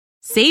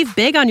Save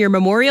big on your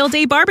Memorial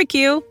Day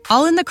barbecue,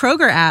 all in the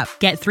Kroger app.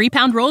 Get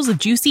 3-pound rolls of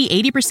juicy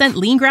 80%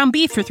 lean ground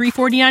beef for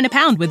 $3.49 a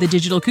pound with a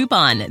digital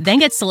coupon. Then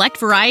get select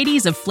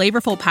varieties of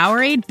flavorful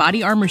Powerade,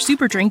 Body Armor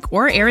Super Drink,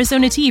 or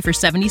Arizona tea for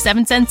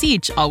 77 cents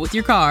each, all with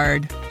your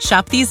card.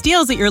 Shop these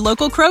deals at your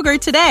local Kroger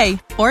today,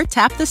 or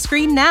tap the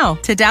screen now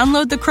to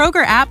download the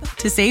Kroger app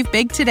to save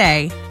big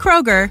today.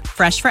 Kroger,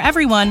 fresh for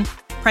everyone.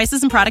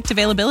 Prices and product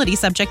availability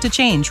subject to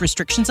change.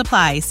 Restrictions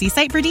apply. See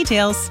site for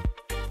details.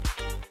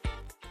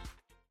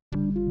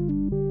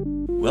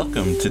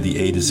 Welcome to the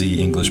A to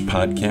Z English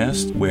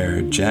podcast,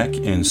 where Jack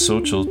and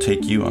Sochil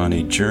take you on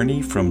a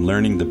journey from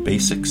learning the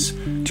basics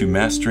to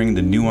mastering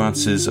the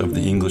nuances of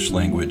the English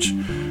language.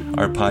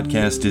 Our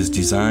podcast is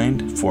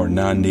designed for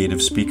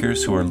non-native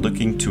speakers who are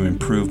looking to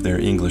improve their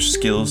English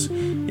skills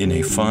in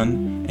a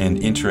fun and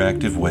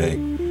interactive way.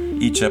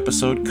 Each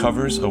episode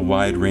covers a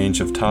wide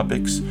range of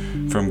topics,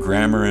 from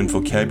grammar and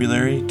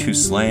vocabulary to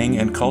slang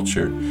and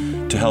culture,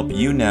 to help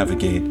you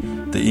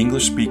navigate the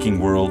English-speaking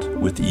world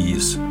with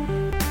ease.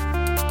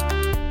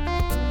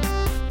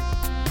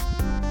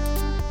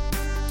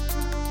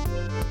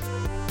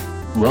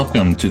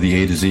 Welcome to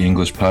the A to Z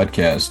English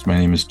podcast. My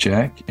name is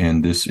Jack,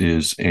 and this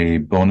is a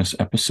bonus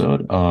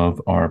episode of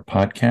our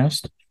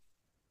podcast.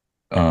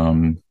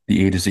 The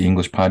A to Z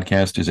English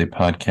podcast is a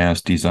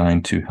podcast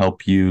designed to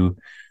help you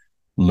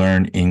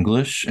learn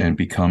English and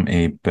become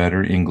a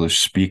better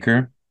English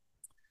speaker.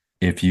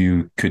 If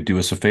you could do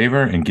us a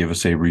favor and give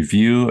us a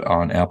review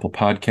on Apple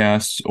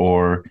Podcasts,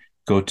 or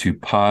go to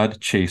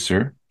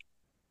Podchaser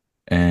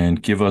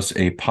and give us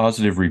a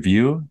positive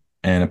review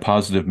and a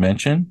positive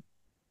mention,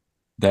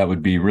 that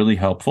would be really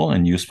helpful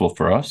and useful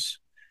for us.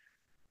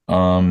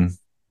 If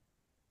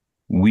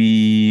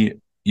you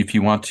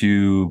want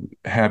to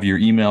have your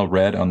email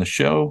read on the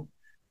show,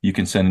 you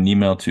can send an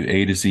email to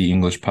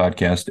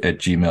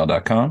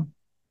a2zenglishpodcast@gmail.com.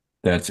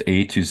 That's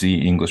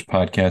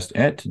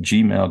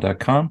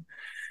a2zenglishpodcast@gmail.com.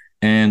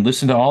 And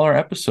listen to all our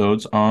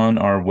episodes on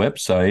our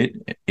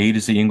website,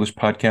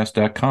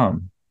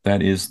 a2zenglishpodcast.com.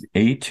 That is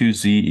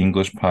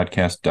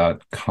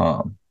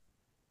a2zenglishpodcast.com.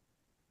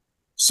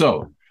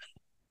 So,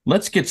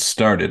 let's get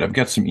started. I've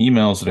got some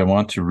emails that I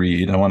want to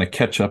read. I want to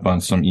catch up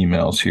on some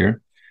emails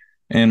here.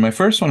 And my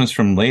first one is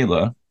from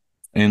Layla.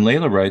 And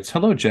Layla writes,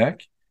 "Hello,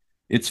 Jack.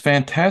 It's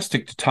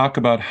fantastic to talk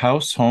about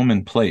house, home,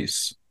 and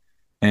place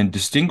and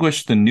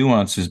distinguish the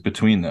nuances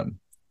between them.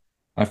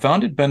 I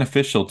found it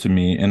beneficial to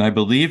me, and I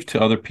believe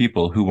to other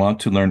people who want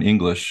to learn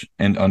English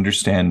and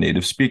understand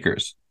native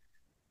speakers.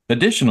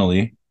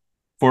 Additionally,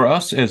 for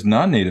us as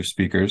non-native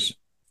speakers,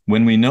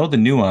 when we know the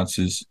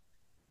nuances,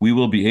 we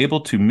will be able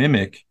to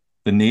mimic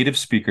the native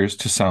speakers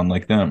to sound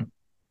like them.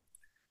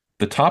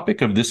 The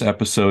topic of this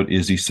episode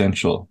is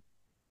essential.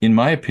 In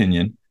my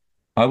opinion,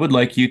 I would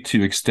like you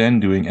to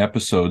extend doing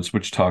episodes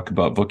which talk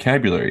about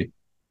vocabulary,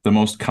 the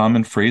most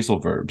common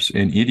phrasal verbs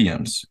and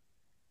idioms,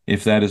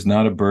 if that is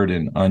not a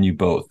burden on you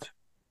both.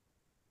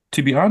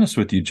 To be honest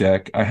with you,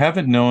 Jack, I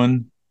haven't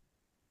known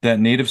that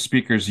native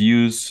speakers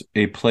use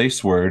a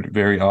place word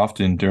very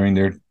often during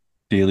their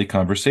daily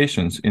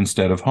conversations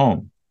instead of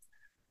home.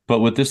 But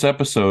with this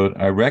episode,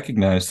 I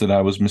recognized that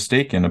I was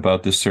mistaken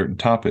about this certain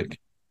topic.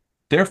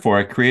 Therefore,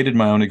 I created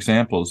my own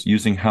examples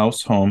using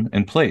house, home,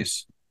 and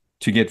place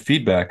to get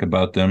feedback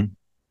about them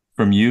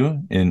from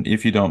you, and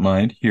if you don't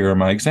mind, here are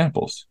my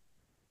examples.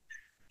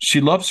 She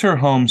loves her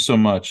home so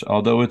much,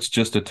 although it's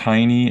just a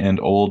tiny and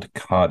old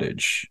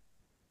cottage.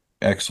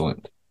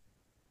 Excellent.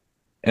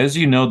 As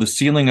you know, the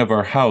ceiling of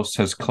our house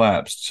has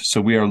collapsed, so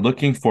we are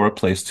looking for a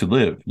place to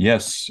live.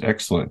 Yes,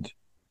 excellent.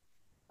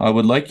 I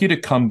would like you to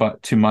come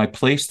to my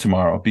place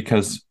tomorrow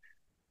because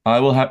I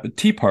will have a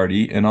tea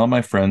party and all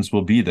my friends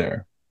will be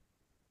there.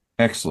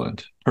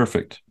 Excellent.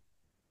 Perfect.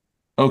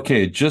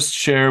 Okay, just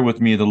share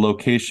with me the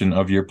location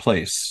of your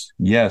place.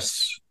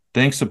 Yes.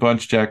 Thanks a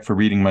bunch, Jack, for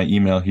reading my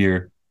email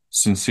here.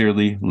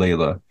 Sincerely,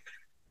 Layla.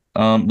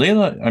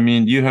 Layla, I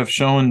mean, you have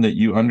shown that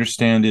you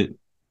understand it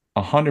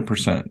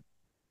 100%.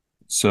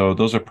 So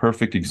those are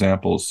perfect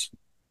examples.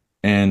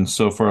 And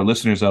so for our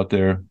listeners out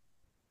there,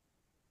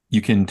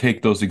 you can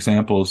take those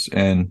examples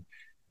and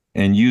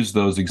use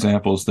those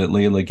examples that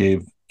Layla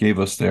gave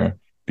us there,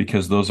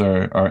 because those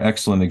are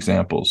excellent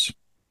examples.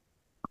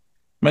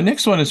 My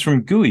next one is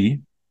from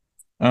Gui.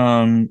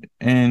 And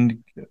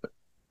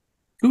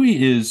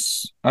Gui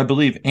is, I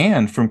believe,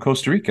 Anne from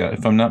Costa Rica,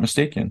 if I'm not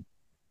mistaken.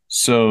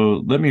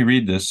 So let me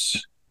read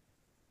this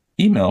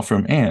email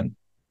from Anne.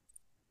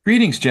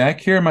 Greetings,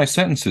 Jack. Here are my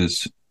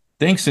sentences.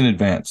 Thanks in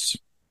advance.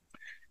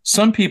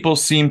 Some people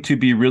seem to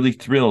be really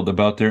thrilled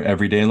about their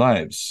everyday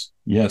lives.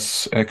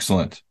 Yes,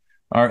 excellent.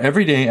 Our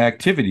everyday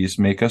activities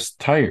make us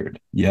tired.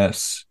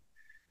 Yes.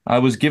 I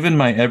was given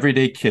my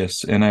everyday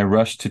kiss and I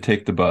rushed to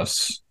take the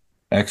bus.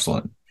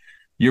 Excellent.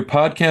 Your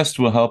podcast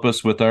will help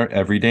us with our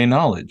everyday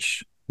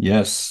knowledge.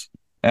 Yes.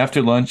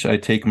 After lunch, I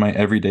take my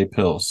everyday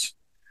pills.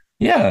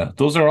 Yeah,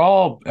 those are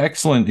all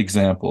excellent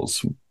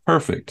examples.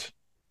 Perfect.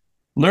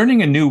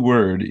 Learning a new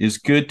word is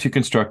good to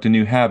construct a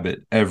new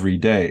habit every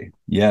day.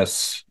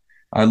 Yes.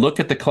 I look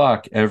at the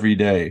clock every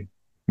day.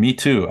 Me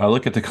too. I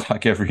look at the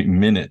clock every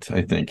minute,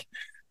 I think,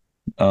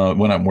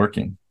 when I'm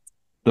working.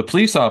 The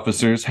police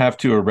officers have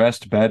to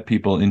arrest bad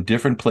people in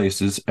different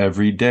places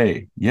every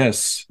day.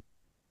 Yes,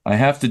 I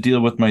have to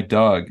deal with my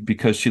dog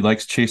because she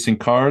likes chasing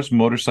cars,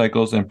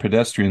 motorcycles, and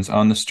pedestrians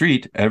on the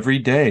street every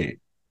day.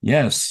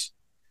 Yes,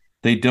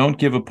 they don't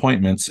give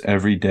appointments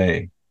every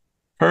day.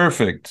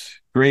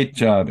 Perfect. Great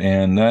job,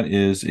 Anne. That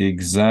is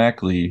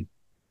exactly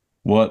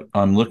what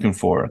I'm looking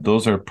for.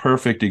 Those are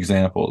perfect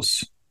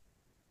examples.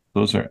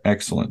 Those are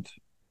excellent.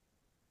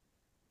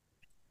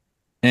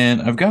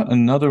 And I've got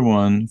another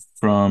one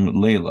from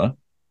Layla.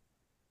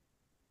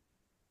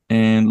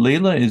 And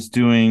Layla is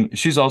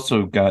she's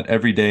also got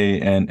everyday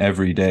and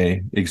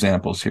everyday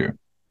examples here.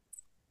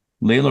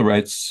 Layla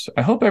writes,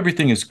 I hope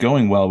everything is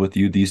going well with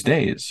you these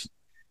days.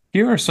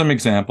 Here are some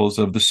examples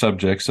of the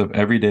subjects of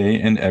everyday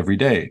and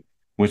everyday,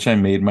 which I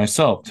made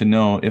myself to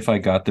know if I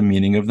got the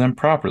meaning of them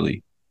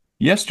properly.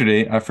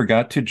 Yesterday, I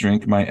forgot to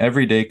drink my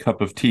everyday cup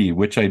of tea,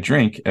 which I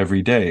drink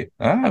every day.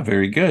 Ah,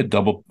 very good.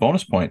 Double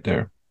bonus point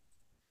there.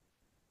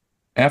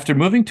 After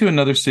moving to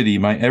another city,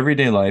 my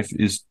everyday life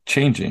is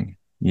changing.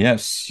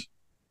 Yes.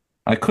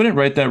 I couldn't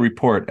write that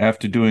report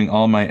after doing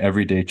all my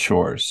everyday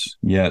chores.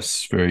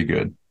 Yes, very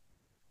good.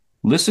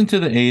 Listen to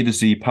the A to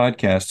Z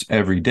podcasts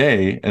every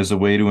day as a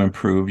way to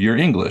improve your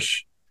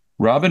English.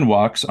 Robin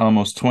walks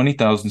almost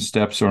 20,000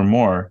 steps or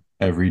more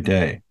every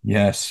day.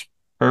 Yes,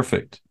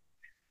 perfect.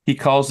 He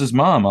calls his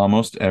mom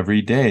almost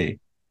every day.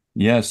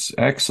 Yes,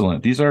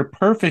 excellent. These are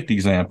perfect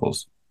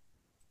examples.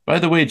 By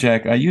the way,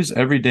 Jack, I use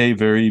every day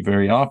very,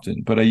 very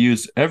often, but I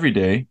use every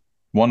day,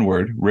 one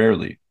word,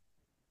 rarely.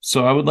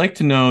 So I would like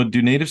to know,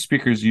 do native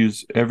speakers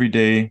use every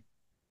day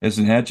as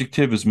an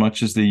adjective as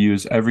much as they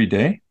use every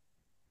day?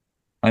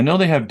 I know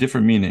they have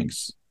different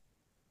meanings.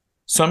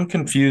 Some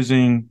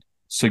confusing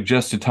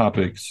suggested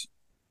topics.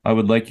 I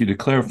would like you to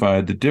clarify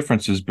the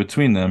differences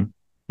between them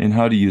and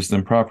how to use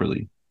them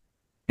properly.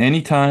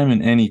 Anytime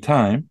and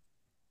anytime,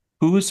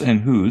 whose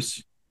and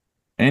whose,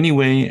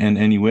 anyway and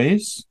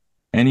anyways,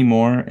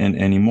 anymore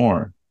and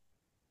anymore.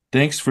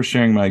 Thanks for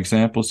sharing my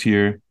examples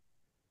here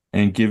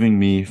and giving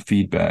me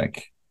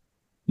feedback.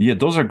 Yeah,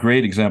 those are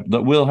great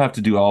examples. We'll have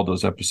to do all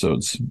those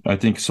episodes. I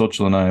think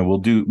Sochil and I will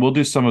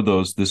do some of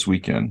those this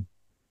weekend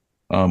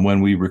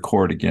when we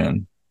record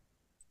again.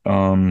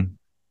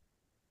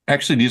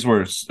 Actually, these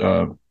were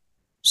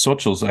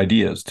Sochil's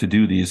ideas to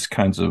do these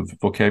kinds of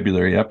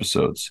vocabulary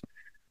episodes.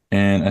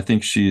 And I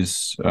think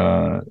she's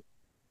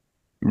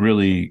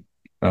really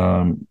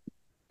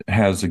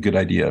has a good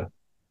idea.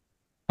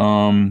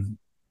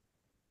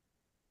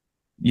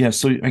 Yeah,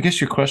 so I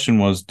guess your question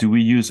was, do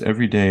we use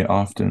every day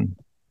often?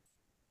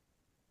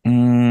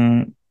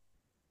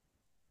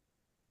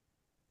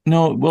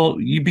 No, well,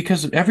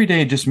 because every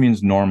day just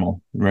means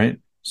normal, right?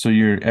 So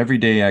your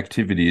everyday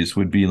activities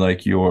would be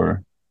like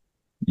your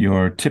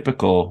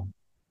typical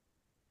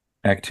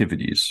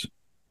activities,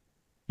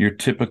 your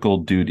typical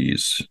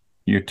duties,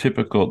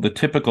 the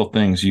typical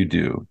things you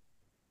do.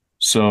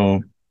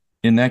 So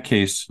in that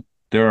case,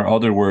 there are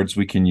other words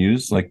we can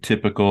use like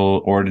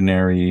typical,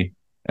 ordinary,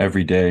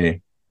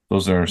 everyday.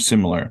 Those are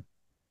similar.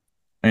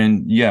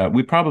 And yeah,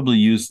 we probably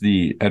use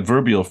the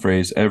adverbial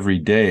phrase every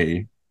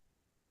day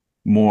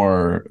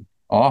more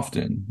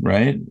often,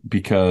 right?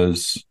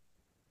 Because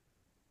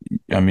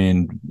I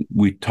mean,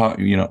 we talk,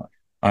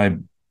 I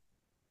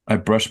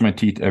brush my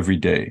teeth every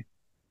day.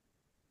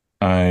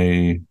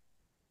 I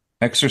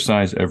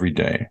exercise every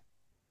day.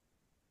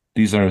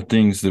 These are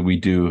things that we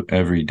do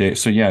every day.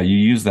 So yeah, you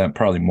use that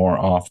probably more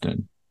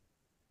often.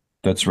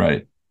 That's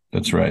right.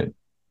 That's right.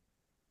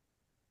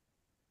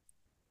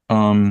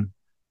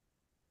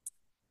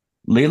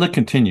 Layla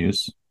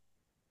continues.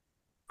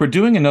 For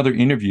doing another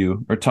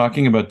interview or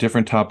talking about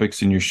different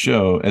topics in your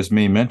show, as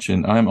May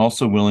mentioned, I am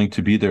also willing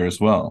to be there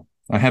as well.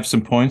 I have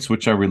some points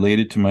which are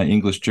related to my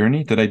English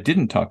journey that I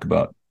didn't talk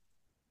about.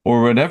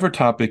 Or whatever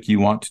topic you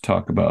want to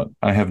talk about,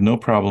 I have no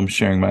problem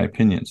sharing my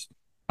opinions.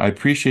 I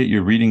appreciate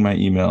you reading my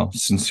email.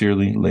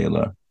 Sincerely,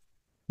 Layla.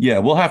 Yeah,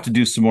 we'll have to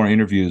do some more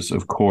interviews,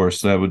 of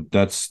course.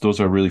 Those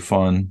are really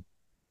fun.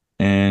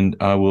 And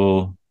I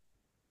will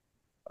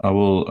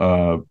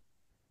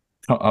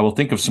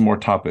think of some more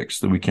topics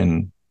that we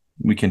can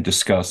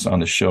discuss on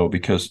the show,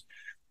 because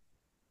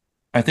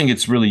I think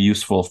it's really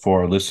useful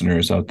for our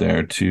listeners out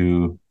there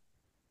to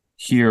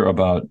hear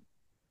about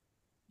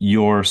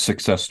your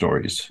success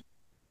stories.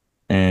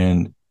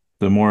 And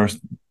the more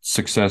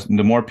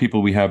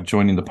people we have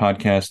joining the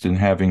podcast and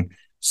having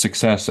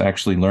success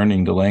actually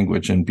learning the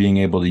language and being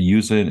able to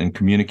use it and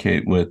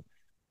communicate with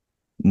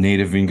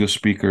native English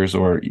speakers,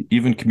 or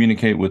even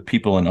communicate with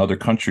people in other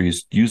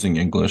countries using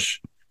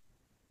English,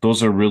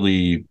 those are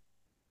really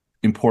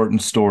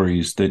important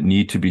stories that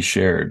need to be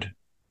shared.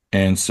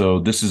 And so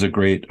this is a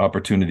great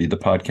opportunity. The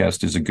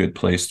podcast is a good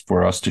place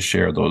for us to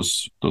share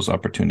those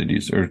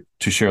opportunities, or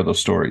to share those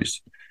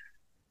stories.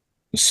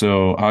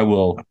 So I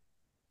will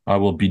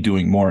be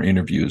doing more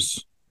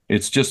interviews.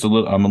 It's just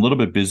I'm a little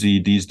bit busy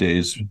these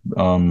days.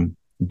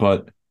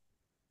 But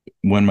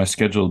when my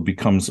schedule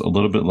becomes a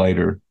little bit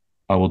lighter,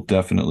 I will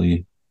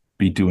definitely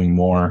be doing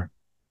more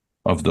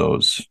of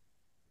those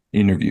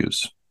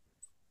interviews.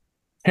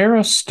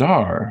 Tara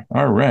Starr.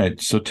 All right.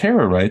 So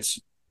Tara writes,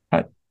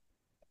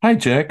 Hi,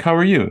 Jack. How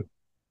are you?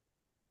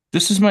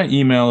 This is my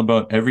email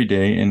about every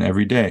day and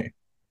every day.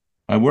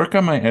 I work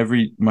on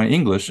my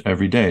English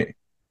every day.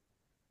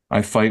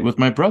 I fight with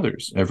my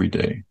brothers every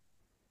day.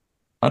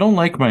 I don't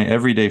like my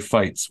everyday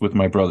fights with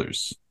my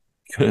brothers.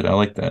 Good. I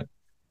like that.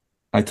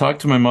 I talk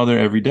to my mother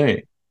every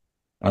day.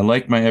 I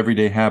like my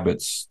everyday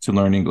habits to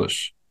learn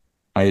English.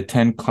 I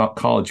attend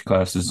college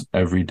classes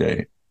every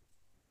day.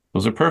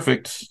 Those are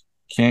perfect.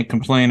 Can't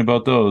complain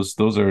about those.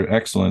 Those are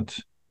excellent.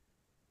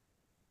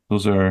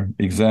 Those are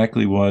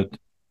exactly what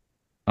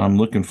I'm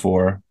looking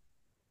for.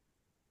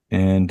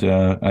 And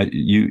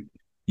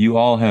you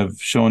all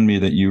have shown me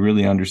that you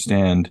really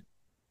understand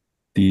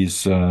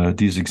these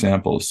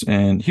examples.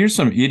 And here's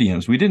some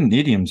idioms. We did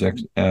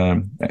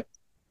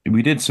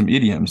some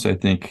idioms, I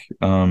think.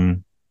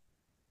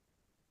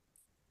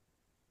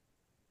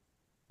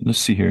 Let's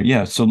see here.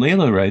 Yeah. So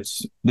Layla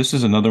writes, this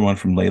is another one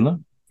from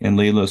Layla, and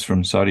Layla is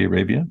from Saudi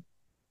Arabia.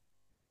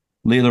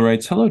 Layla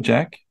writes, hello,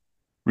 Jack.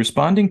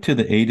 Responding to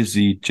the A to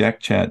Z Jack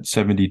Chat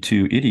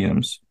 72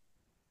 idioms,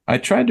 I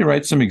tried to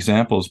write some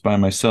examples by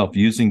myself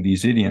using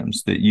these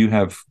idioms that you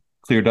have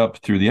cleared up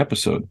through the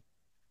episode.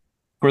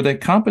 For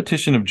that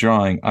competition of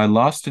drawing, I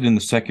lost it in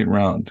the second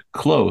round.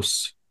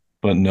 Close,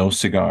 but no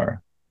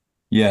cigar.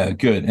 Yeah,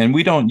 good. And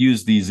we don't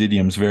use these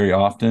idioms very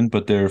often,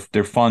 but they're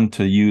fun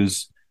to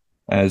use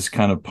as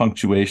kind of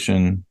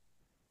punctuation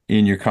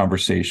in your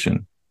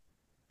conversation.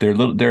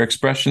 They're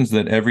expressions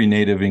that every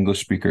native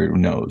English speaker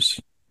knows.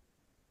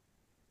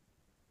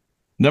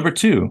 Number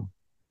 2,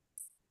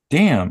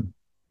 damn,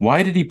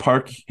 why did he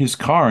park his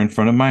car in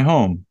front of my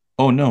home?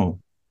 Oh no,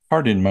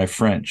 pardon my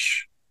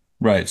French.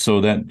 Right,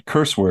 so that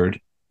curse word,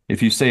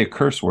 if you say a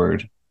curse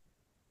word,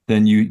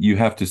 then you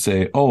have to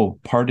say, oh,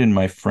 pardon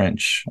my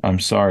French. I'm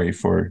sorry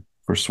for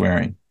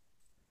swearing.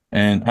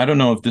 And I don't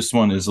know if this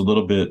one is a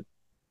little bit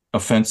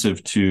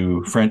offensive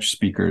to French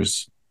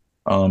speakers.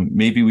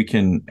 Maybe we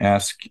can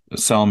ask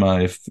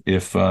Salma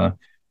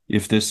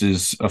if this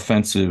is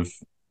offensive,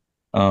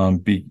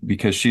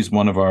 because she's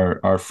one of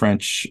our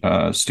French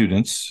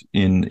students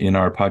in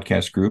our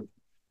podcast group,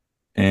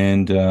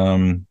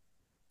 and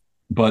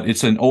but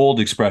it's an old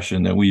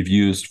expression that we've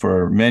used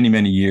for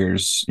many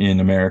years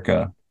in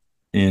America,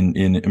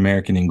 in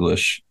American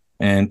English,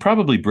 and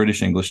probably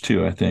British English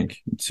too. I think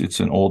it's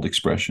an old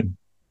expression.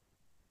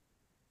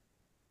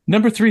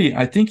 Number 3,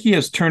 I think he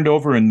has turned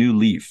over a new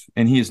leaf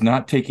and he is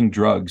not taking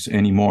drugs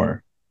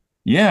anymore.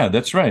 Yeah,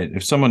 that's right.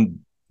 If someone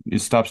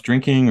stops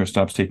drinking or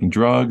stops taking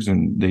drugs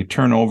and they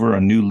turn over a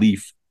new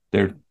leaf,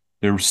 they're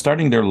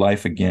starting their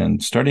life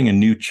again, starting a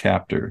new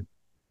chapter,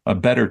 a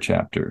better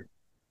chapter.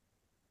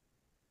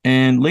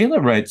 And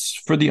Layla writes,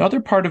 for the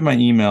other part of my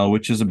email,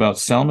 which is about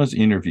Salma's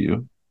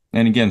interview,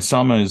 and again,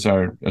 Salma is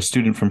a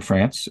student from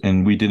France,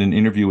 and we did an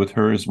interview with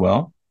her as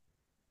well.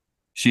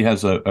 She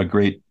has a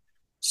great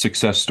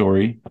success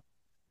story.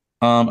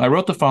 I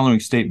wrote the following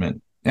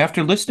statement.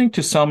 After listening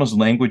to Salma's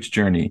language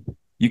journey,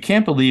 you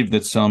can't believe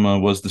that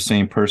Salma was the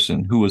same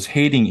person who was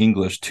hating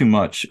English too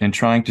much and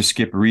trying to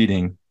skip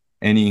reading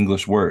any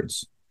English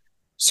words.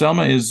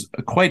 Salma is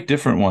a quite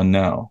different one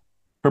now.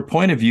 Her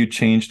point of view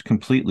changed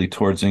completely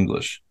towards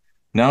English.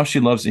 Now she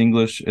loves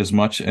English as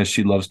much as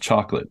she loves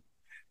chocolate.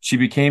 She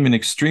became an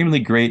extremely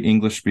great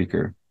English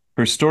speaker.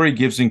 Her story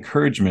gives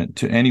encouragement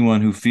to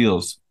anyone who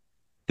feels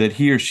that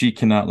he or she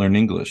cannot learn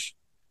English.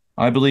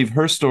 I believe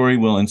her story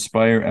will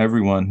inspire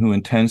everyone who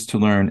intends to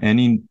learn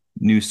any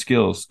new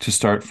skills to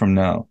start from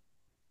now.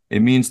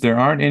 It means there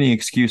aren't any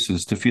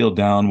excuses to feel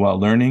down while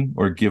learning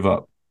or give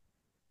up.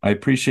 I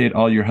appreciate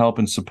all your help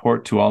and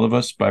support to all of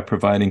us by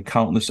providing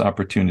countless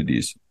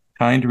opportunities.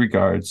 Kind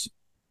regards,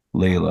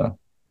 Layla.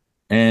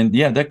 And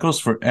yeah, that goes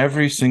for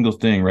every single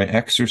thing, right?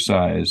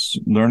 Exercise,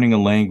 learning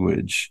a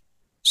language,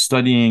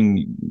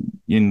 studying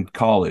in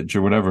college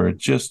or whatever. It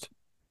just,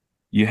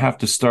 you have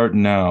to start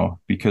now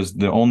because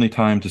the only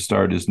time to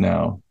start is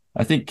now.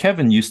 I think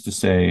Kevin used to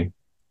say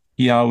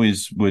he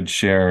always would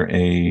share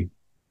a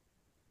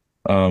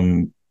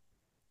Buddhist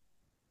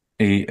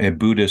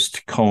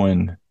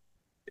koan,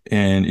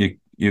 and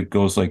it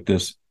goes like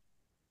this.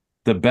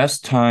 The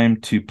best time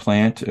to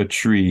plant a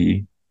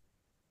tree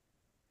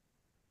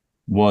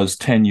was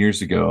 10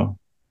 years ago.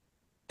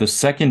 The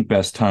second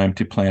best time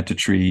to plant a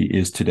tree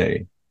is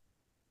today.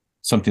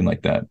 Something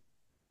like that.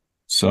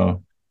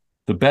 So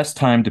the best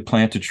time to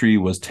plant a tree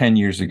was 10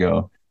 years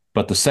ago,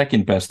 but the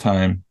second best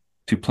time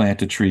to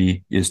plant a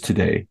tree is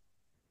today.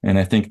 And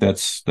I think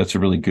that's a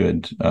really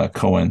good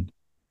koan.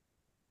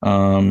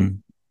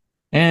 And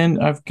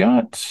I've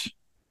got,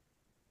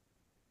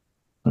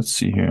 let's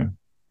see here.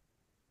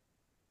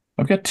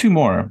 I've got 2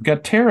 more. I've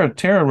got Tara.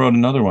 Tara wrote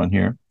another one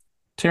here.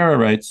 Tara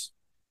writes,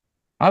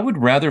 I would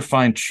rather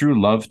find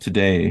true love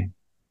today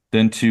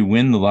than to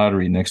win the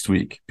lottery next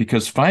week,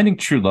 because finding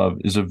true love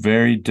is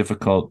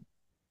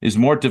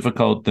more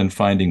difficult than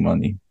finding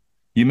money.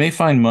 You may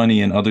find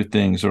money in other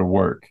things or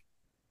work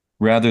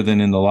rather than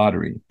in the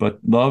lottery, but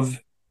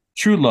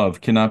true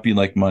love cannot be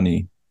like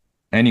money.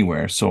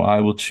 anywhere, so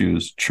I will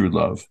choose true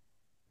love.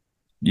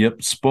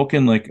 Yep,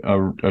 spoken like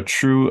a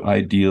true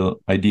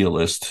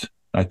idealist.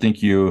 I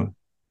think you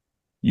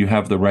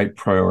have the right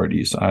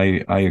priorities.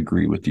 I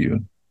agree with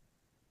you.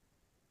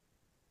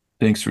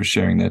 Thanks for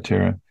sharing that,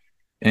 Tara.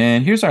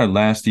 And here's our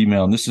last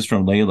email, and this is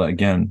from Layla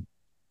again.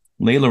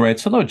 Layla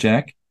writes, "Hello,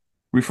 Jack.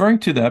 Referring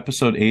to the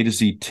episode A to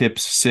Z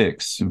Tips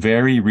 6,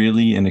 very,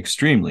 really, and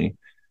extremely,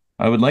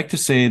 I would like to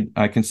say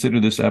I consider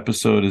this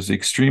episode as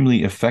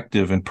extremely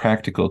effective and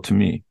practical to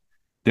me.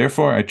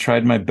 Therefore, I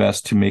tried my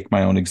best to make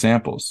my own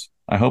examples.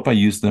 I hope I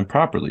used them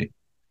properly.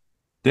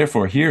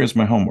 Therefore, here is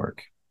my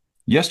homework.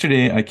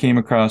 Yesterday, I came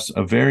across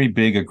a very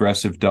big,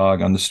 aggressive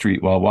dog on the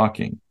street while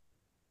walking."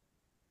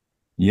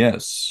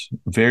 Yes,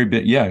 very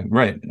big. Yeah,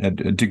 right. A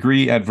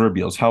degree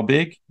adverbials. How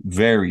big?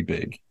 Very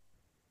big.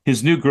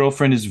 His new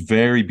girlfriend is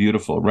very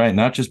beautiful, right?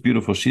 Not just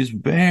beautiful, she's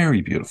very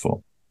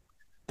beautiful.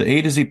 The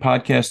A to Z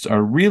podcasts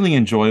are really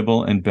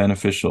enjoyable and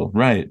beneficial,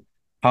 right?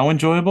 How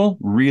enjoyable?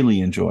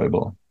 Really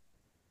enjoyable.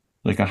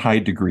 Like a high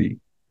degree.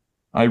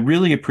 I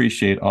really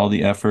appreciate all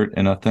the effort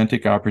and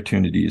authentic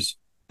opportunities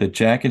that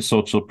Jack and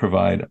Xochitl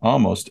provide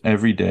almost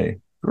every day.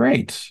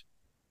 Great.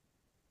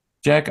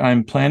 Jack,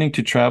 I'm planning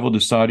to travel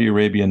to Saudi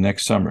Arabia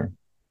next summer.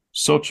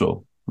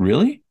 Xochitl,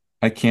 really?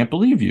 I can't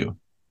believe you.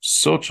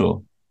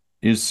 Xochitl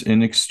is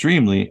an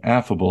extremely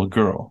affable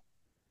girl.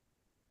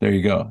 There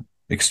you go.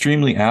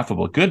 Extremely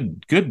affable.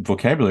 Good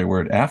vocabulary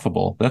word,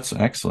 affable. That's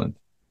excellent.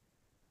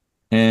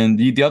 And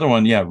the other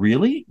one, yeah,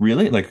 really?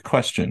 Really? Like a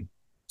question.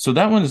 So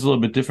that one is a little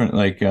bit different.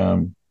 Like,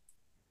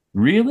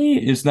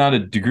 really is not a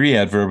degree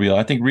adverbial.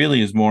 I think really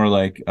is more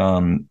like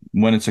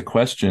when it's a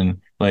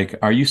question, like,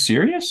 are you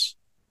serious?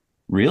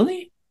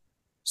 Really?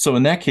 So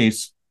in that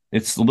case,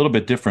 it's a little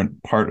bit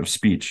different part of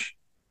speech,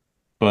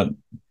 but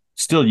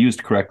still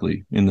used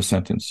correctly in the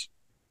sentence.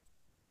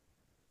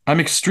 I'm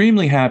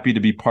extremely happy to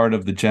be part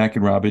of the Jack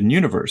and Robin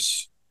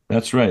universe.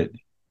 That's right.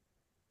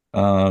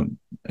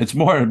 It's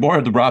more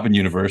of the Robin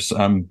universe.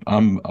 I'm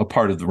a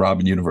part of the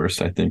Robin universe,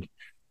 I think.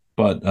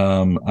 But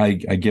I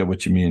get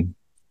what you mean.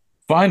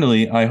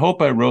 Finally, I hope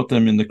I wrote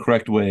them in the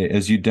correct way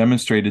as you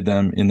demonstrated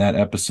them in that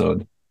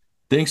episode.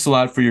 Thanks a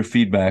lot for your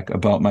feedback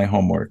about my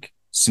homework.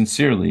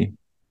 Sincerely,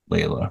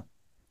 Layla.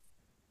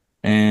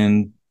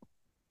 And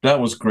that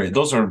was great.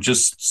 Those are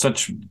just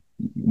such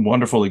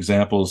wonderful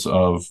examples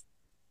of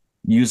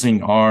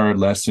using our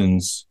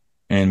lessons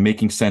and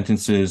making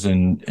sentences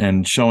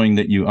and showing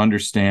that you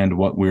understand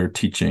what we're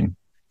teaching.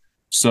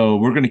 So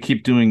we're going to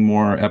keep doing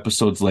more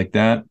episodes like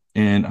that.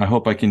 And I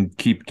hope I can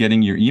keep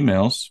getting your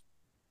emails.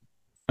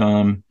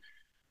 Do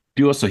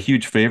us a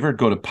huge favor.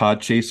 Go to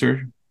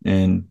Podchaser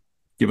and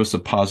give us a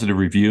positive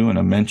review and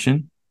a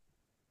mention.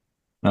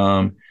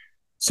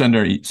 Send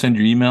your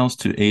emails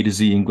to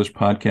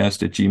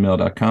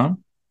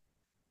a2zenglishpodcast@gmail.com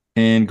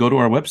and go to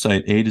our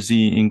website,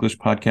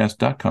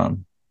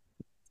 a2zenglishpodcast.com,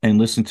 and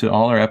listen to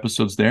all our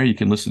episodes there. You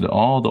can listen to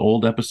all the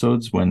old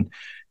episodes when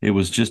it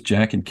was just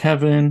Jack and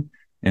Kevin,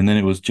 and then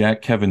it was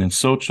Jack, Kevin, and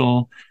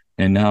Xochitl,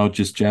 and now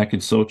just Jack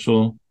and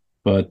Xochitl.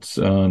 But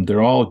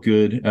they're all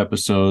good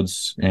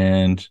episodes,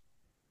 and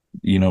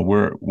you know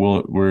we're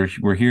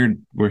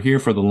here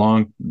for the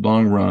long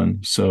run.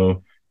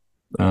 So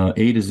the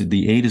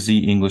A to Z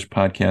English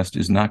podcast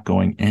is not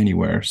going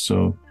anywhere.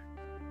 So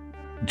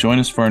join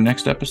us for our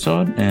next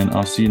episode, and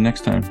I'll see you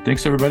next time.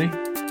 Thanks, everybody.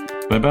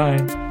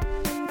 Bye-bye.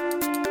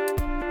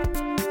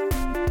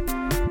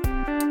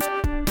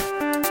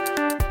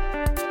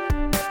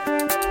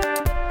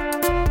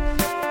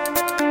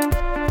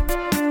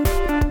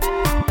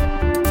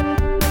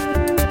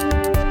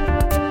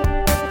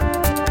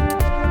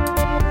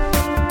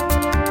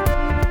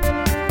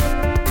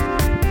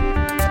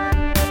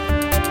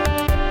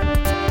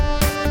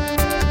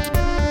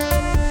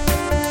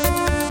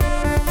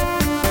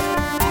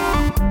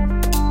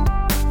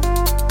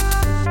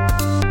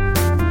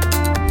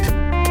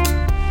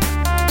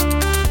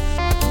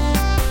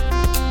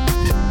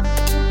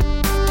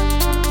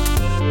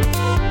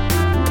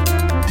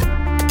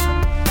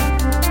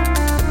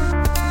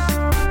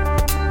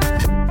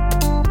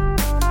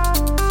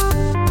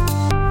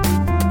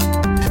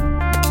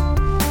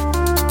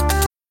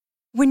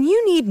 When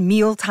you need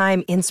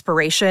mealtime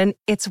inspiration,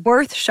 it's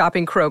worth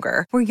shopping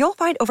Kroger, where you'll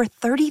find over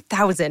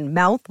 30,000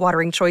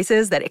 mouth-watering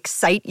choices that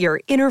excite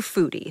your inner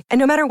foodie. And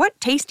no matter what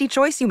tasty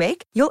choice you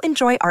make, you'll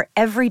enjoy our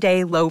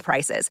everyday low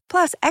prices,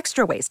 plus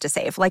extra ways to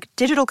save, like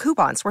digital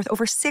coupons worth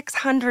over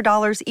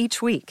 $600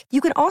 each week. You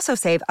can also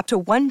save up to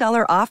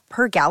 $1 off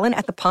per gallon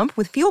at the pump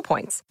with fuel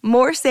points.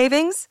 More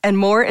savings and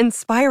more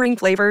inspiring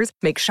flavors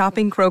make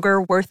shopping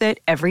Kroger worth it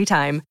every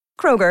time.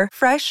 Kroger,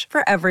 fresh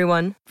for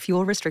everyone.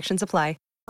 Fuel restrictions apply.